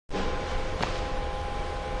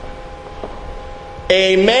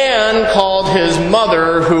a man called his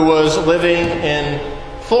mother who was living in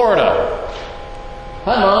Florida.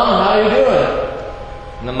 "Hi, Mom, how are you doing?"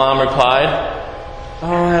 And the mom replied, "Oh,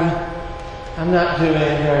 I'm not doing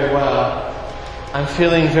very well. I'm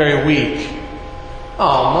feeling very weak."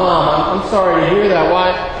 "Oh, Mom, I'm sorry to hear that.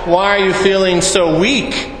 Why are you feeling so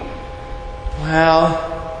weak?" "Well,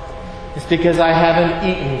 it's because I haven't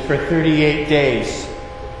eaten for 38 days.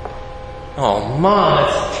 "Oh, Mom,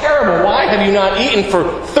 that's terrible. Why have you not eaten for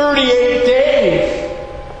 38 days?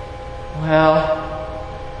 "Well,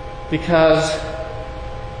 because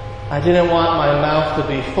I didn't want my mouth to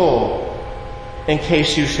be full in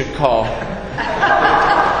case you should call."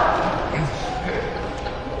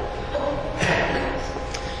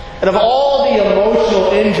 And of all the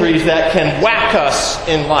emotional injuries that can whack us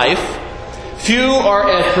in life, few are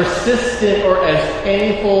as persistent or as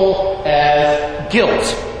painful as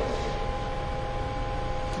guilt.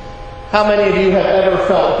 How many of you have ever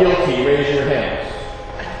felt guilty? Raise your hands.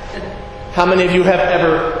 How many of you have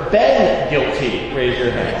ever been guilty? Raise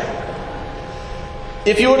your hands.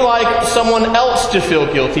 If you would like someone else to feel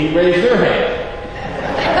guilty, raise their hand.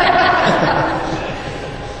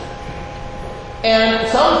 And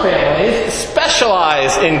some families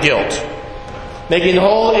specialize in guilt, making the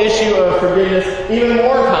whole issue of forgiveness even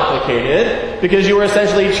more complicated because you were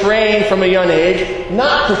essentially trained from a young age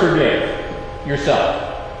not to forgive yourself.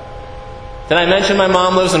 Did I mention my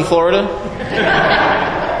mom lives in Florida?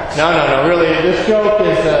 No. Really, this joke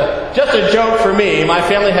is just a joke for me. My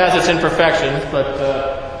family has its imperfections, but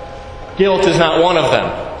guilt is not one of them.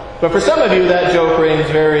 But for some of you, that joke rings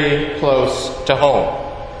very close to home.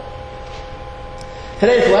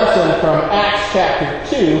 Today's lesson from Acts chapter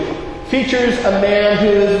 2 features a man who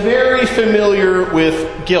is very familiar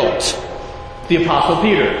with guilt, the Apostle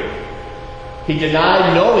Peter. He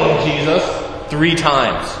denied knowing Jesus 3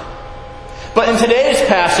 times. But in today's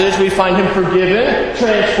passage, we find him forgiven,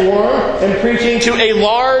 transformed, and preaching to a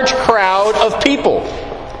large crowd of people.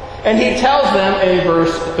 And he tells them in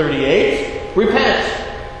verse 38, "Repent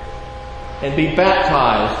and be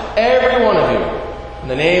baptized, every one of you, in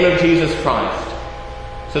the name of Jesus Christ,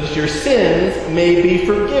 so that your sins may be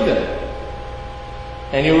forgiven,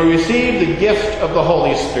 and you will receive the gift of the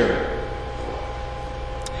Holy Spirit."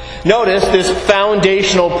 Notice this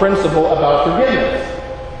foundational principle about forgiveness.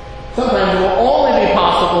 Sometimes it will only be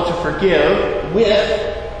possible to forgive with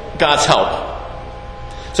God's help.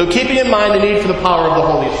 So keeping in mind the need for the power of the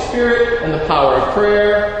Holy Spirit and the power of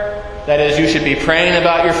prayer, that is, you should be praying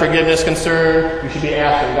about your forgiveness concern, you should be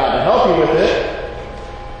asking God to help you with it.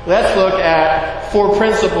 Let's look at 4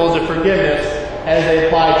 principles of forgiveness as they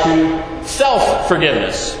apply to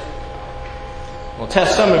self-forgiveness. We'll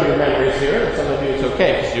test some of your memories here, and some of you it's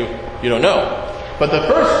okay because you don't know. But the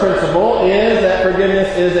first principle is that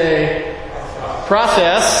forgiveness is a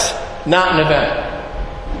process, not an event.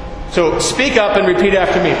 So speak up and repeat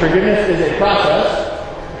after me. Forgiveness is a process,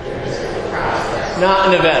 not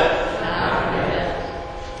an event.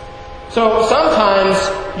 So sometimes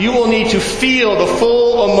you will need to feel the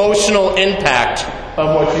full emotional impact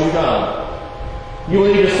of what you've done. You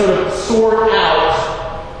will need to sort of sort out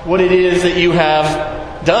what it is that you have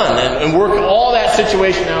done and work all that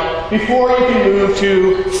situation out before you can move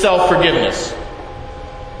to self-forgiveness.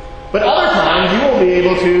 But other times you will be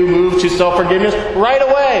able to move to self-forgiveness right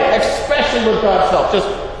away, especially with God's help, just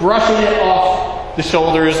brushing it off the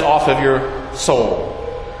shoulders, off of your soul.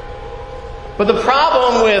 But the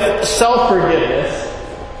problem with self-forgiveness,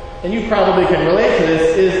 and you probably can relate to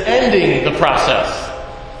this, is ending the process.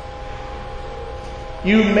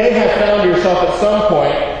 You may have found yourself at some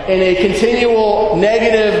point in a continual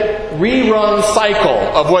negative rerun cycle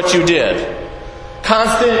of what you did.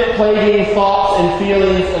 Constant plaguing thoughts and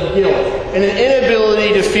feelings of guilt, and an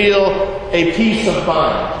inability to feel a peace of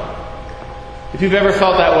mind. If you've ever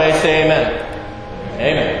felt that way, say amen.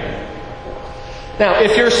 Amen. Now,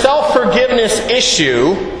 if your self-forgiveness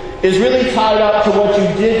issue is really tied up to what you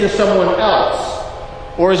did to someone else,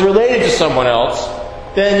 or is related to someone else,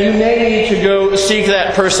 then you may need to go seek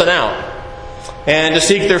that person out and to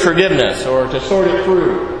seek their forgiveness or to sort it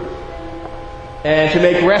through and to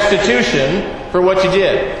make restitution for what you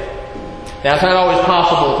did. Now, it's not always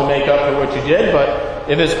possible to make up for what you did, but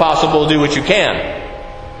if it's possible, do what you can.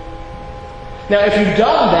 Now, if you've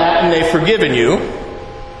done that and they've forgiven you,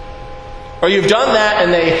 or you've done that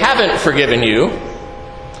and they haven't forgiven you,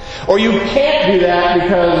 or you can't do that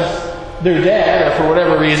because they're dead, or for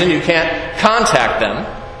whatever reason you can't contact them,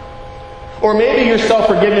 or maybe your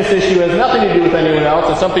self-forgiveness issue has nothing to do with anyone else,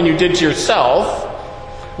 it's something you did to yourself,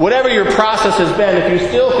 whatever your process has been, if you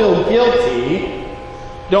still feel guilty,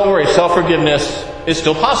 don't worry, self-forgiveness is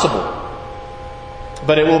still possible.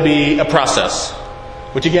 but it will be a process.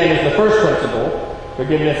 Which again is the first principle.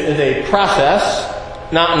 Forgiveness is a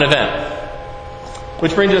process, not an event.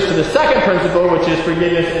 Which brings us to the second principle, which is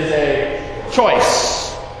forgiveness is a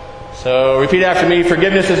choice. So repeat after me,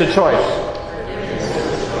 forgiveness is a choice.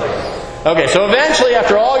 Okay, so eventually,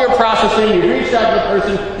 after all your processing, you've reached out to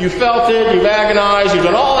the person, you felt it, you've agonized, you've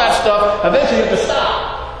done all that stuff, eventually you have to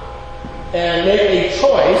stop and make a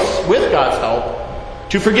choice, with God's help,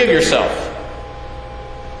 to forgive yourself.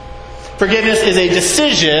 Forgiveness is a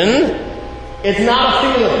decision, it's not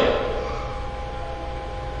a feeling.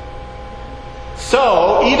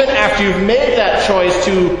 So, even after you've made that choice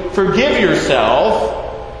to forgive yourself,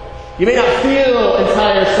 you may not feel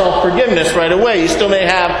entire self-forgiveness right away. You still may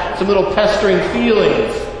have some little pestering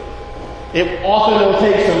feelings. It often will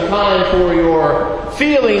take some time for your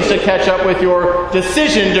feelings to catch up with your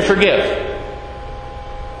decision to forgive.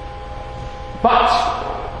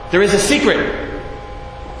 But there is a secret.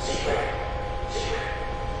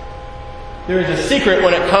 There is a secret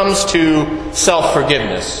when it comes to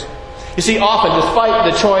self-forgiveness. You see, often,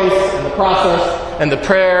 despite the choice and the process and the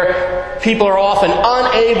prayer, people are often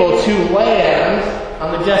unable to land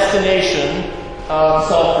on the destination of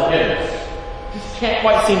self-forgiveness. Just can't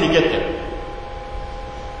quite seem to get there.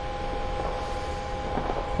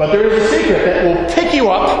 But there is a secret that will pick you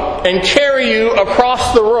up and carry you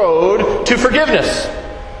across the road to forgiveness.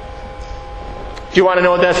 Do you want to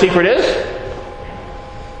know what that secret is?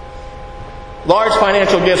 Large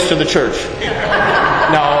financial gifts to the church.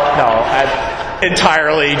 I'm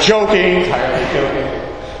entirely joking.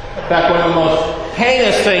 In fact, one of the most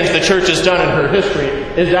heinous things the church has done in her history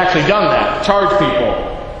is actually done that. Charge people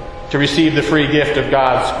to receive the free gift of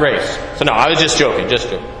God's grace. So no, I was just joking.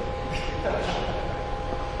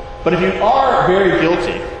 But if you are very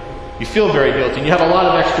guilty, you feel very guilty, and you have a lot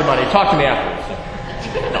of extra money, talk to me afterwards.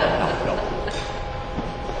 No.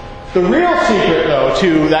 The real secret, though,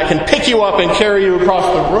 that can pick you up and carry you across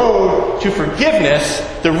the road to forgiveness,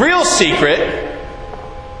 the real secret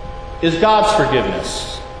is God's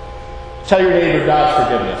forgiveness. Tell your neighbor God's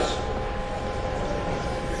forgiveness.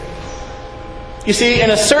 You see, in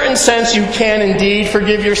a certain sense, you can indeed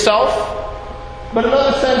forgive yourself, but in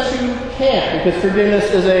another sense, you can't, because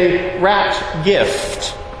forgiveness is a wrapped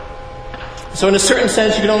gift. So in a certain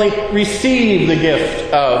sense, you can only receive the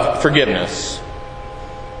gift of forgiveness.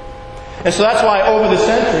 And so that's why over the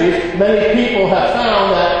centuries, many people have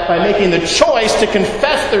found that by making the choice to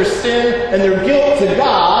confess their sin and their guilt to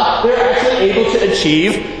God, they're actually able to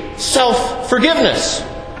achieve self-forgiveness.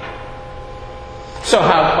 So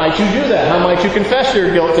how might you do that? How might you confess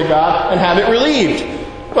your guilt to God and have it relieved?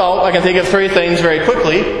 Well, I can think of three things very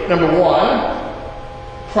quickly. Number one,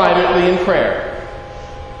 privately in prayer.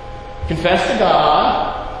 Confess to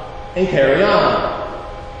God and carry on.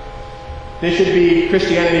 This should be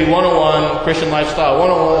Christianity 101, Christian lifestyle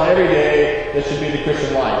 101 every day. This should be the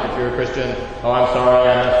Christian life. If you're a Christian, oh, I'm sorry,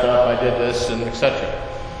 I messed up, I did this, and etc.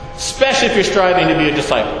 Especially if you're striving to be a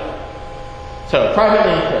disciple. So,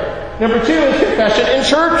 privately in prayer. Number two is confession in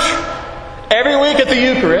church. Every week at the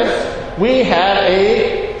Eucharist, we have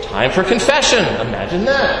a time for confession. Imagine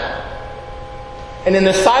that. And in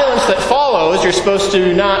the silence that follows, you're supposed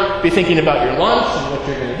to not be thinking about your lunch and what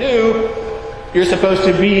you're going to do. You're supposed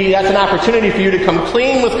to be, that's an opportunity for you to come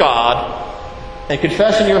clean with God and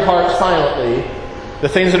confess in your heart silently the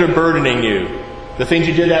things that are burdening you, the things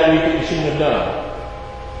you did that week that you shouldn't have done.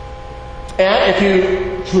 And if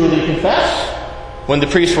you truly confess, when the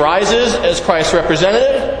priest rises as Christ's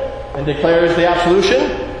representative and declares the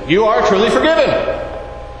absolution, you are truly forgiven.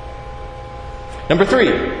 Number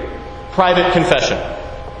three, private confession.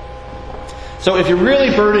 So if you're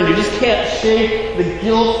really burdened, you just can't shake the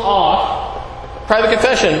guilt off, private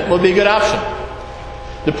confession will be a good option.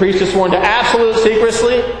 The priest is sworn to absolute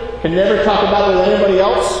secrecy, can never talk about it with anybody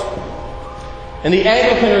else. And the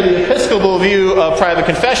Anglican or the Episcopal view of private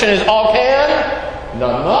confession is all can,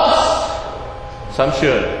 none must, some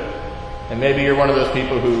should. And maybe you're one of those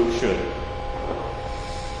people who should.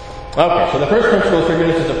 Okay, so the first principle of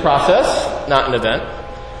forgiveness is a process, not an event.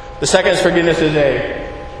 The second is forgiveness is a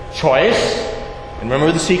choice. And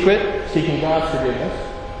remember the secret, seeking God's forgiveness.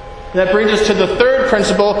 And that brings us to the third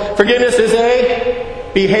principle. Forgiveness is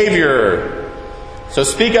a behavior. So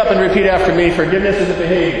speak up and repeat after me. Forgiveness is a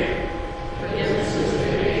behavior.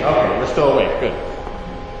 Okay, we're still awake. Good.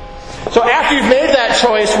 So after you've made that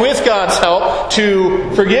choice with God's help to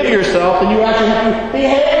forgive yourself, then you actually have to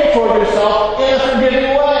behave toward yourself in a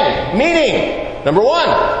forgiving way. Meaning, number one,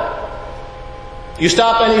 you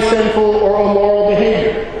stop any sinful or immoral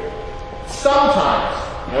behavior.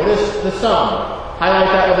 Sometimes, notice the some,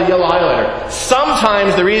 Highlight that with a yellow highlighter.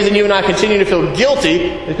 Sometimes the reason you and I continue to feel guilty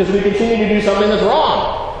is because we continue to do something that's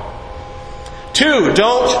wrong. 2,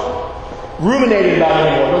 don't ruminate about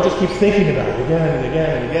it anymore. Don't just keep thinking about it again and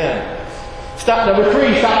again and again. Number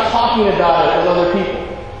 3, stop talking about it with other people.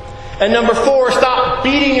 And number 4, stop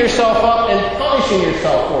beating yourself up and punishing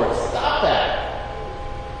yourself for it. Stop that.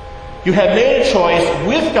 You have made a choice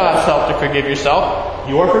with God's help to forgive yourself.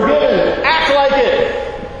 You are forgiven. Act like it.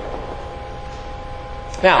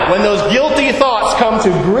 Now, when those guilty thoughts come to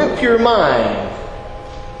grip your mind,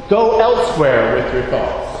 go elsewhere with your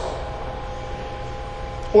thoughts.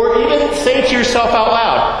 Or even say to yourself out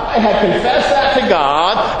loud, I have confessed that to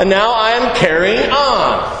God, and now I am carrying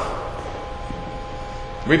on.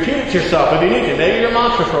 Repeat it to yourself if you need to. Make it your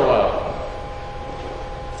mantra for a while.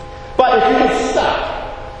 But if you get stuck,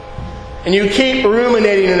 and you keep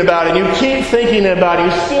ruminating about it, and you keep thinking about it,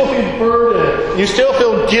 you still feel burdened, you still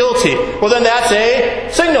feel guilty, well then that's a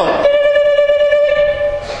signal.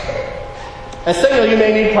 A signal you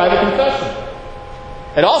may need private confession.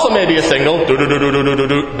 It also may be a signal.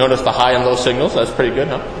 Notice the high and low signals. That's pretty good,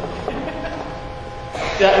 huh?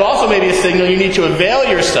 It also may be a signal you need to avail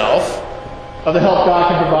yourself of the help God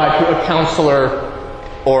can provide through a counselor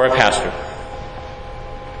or a pastor.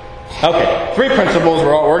 Okay, 3 principles.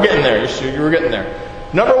 We're getting there. We're getting there.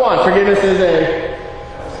 Number 1, forgiveness is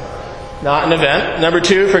not an event. Number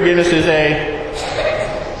 2, forgiveness is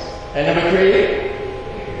and number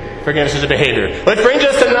 3, forgiveness is a behavior. Which brings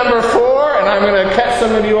us to number 4, and I'm going to catch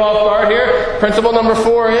some of you off guard here. Principle number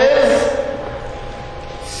 4 is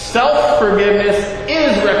self-forgiveness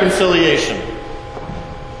is reconciliation.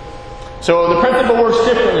 So the principle works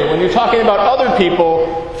differently. When you're talking about other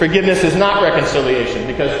people, forgiveness is not reconciliation,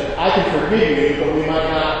 because I can forgive you, but we might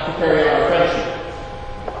not carry on our friendship.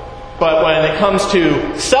 But when it comes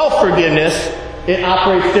to self-forgiveness, it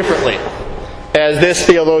operates differently, as this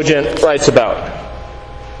theologian writes about.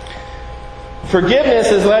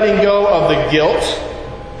 Forgiveness is letting go of the guilt,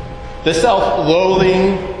 the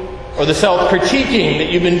self-loathing, or the self-critiquing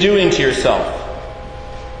that you've been doing to yourself.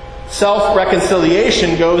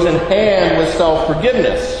 Self-reconciliation goes in hand with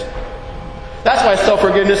self-forgiveness. That's why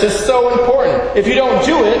self-forgiveness is so important. If you don't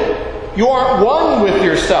do it, you aren't one with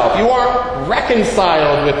yourself. You aren't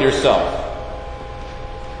reconciled with yourself.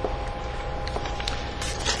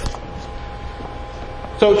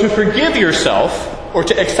 So to forgive yourself, or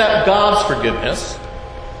to accept God's forgiveness,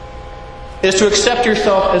 is to accept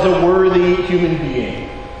yourself as a worthy human being.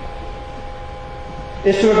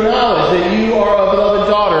 Is to acknowledge that you are a beloved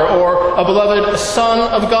daughter or a beloved son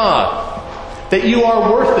of God. That you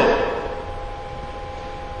are worth it.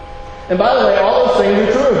 And by the way, all those things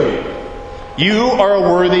are true of you. You are a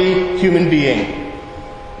worthy human being.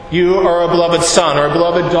 You are a beloved son or a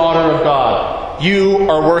beloved daughter of God. You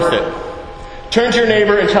are worth it. Turn to your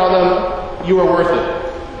neighbor and tell them you are worth it.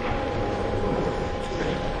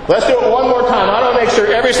 Let's do it one more time. I want to make sure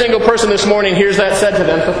every single person this morning hears that said to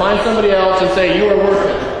them. So find somebody else and say, you are worth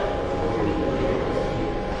it.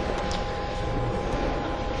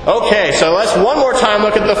 Okay, so let's one more time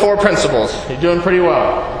look at the 4 principles. You're doing pretty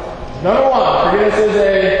well. Number 1, forgiveness is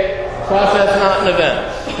a process, not an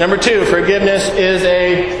event. Number 2, forgiveness is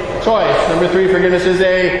a choice. Number 3, forgiveness is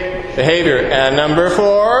a behavior. And number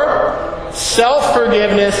 4,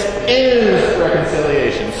 self-forgiveness is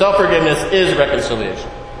reconciliation. Self-forgiveness is reconciliation.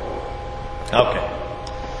 Okay.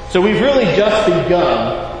 So we've really just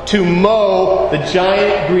begun to mow the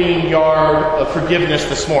giant green yard of forgiveness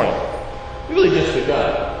this morning. We've really just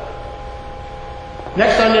begun.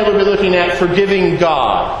 Next Sunday we'll be looking at forgiving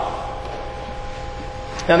God.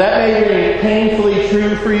 Now that may be painfully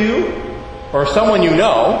true for you, or someone you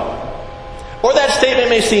know, or that statement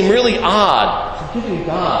may seem really odd. Forgiving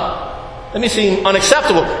God. That may seem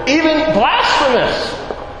unacceptable, even blasphemous.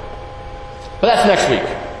 But that's next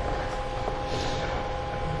week.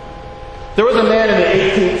 There was a man in the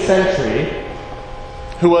 18th century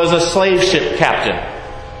who was a slave ship captain.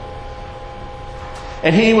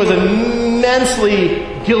 And he was immensely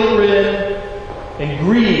guilt-ridden and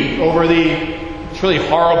grieved over the really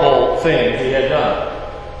horrible things he had done.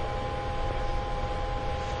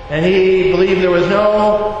 And he believed there was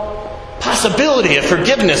no possibility of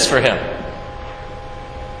forgiveness for him.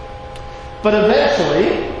 But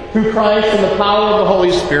eventually, through Christ and the power of the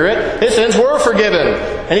Holy Spirit, his sins were forgiven.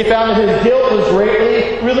 And he found that his guilt was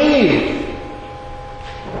greatly relieved.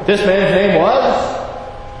 This man's name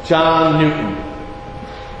was John Newton.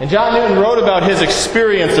 And John Newton wrote about his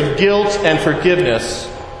experience of guilt and forgiveness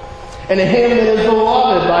in a hymn that is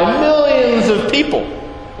beloved by millions of people.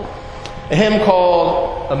 A hymn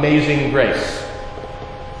called Amazing Grace.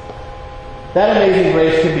 That amazing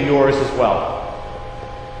grace can be yours as well.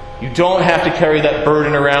 You don't have to carry that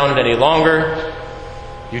burden around any longer.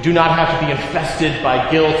 You do not have to be infested by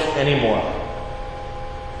guilt anymore.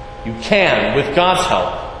 You can, with God's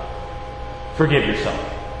help, forgive yourself.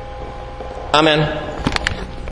 Amen.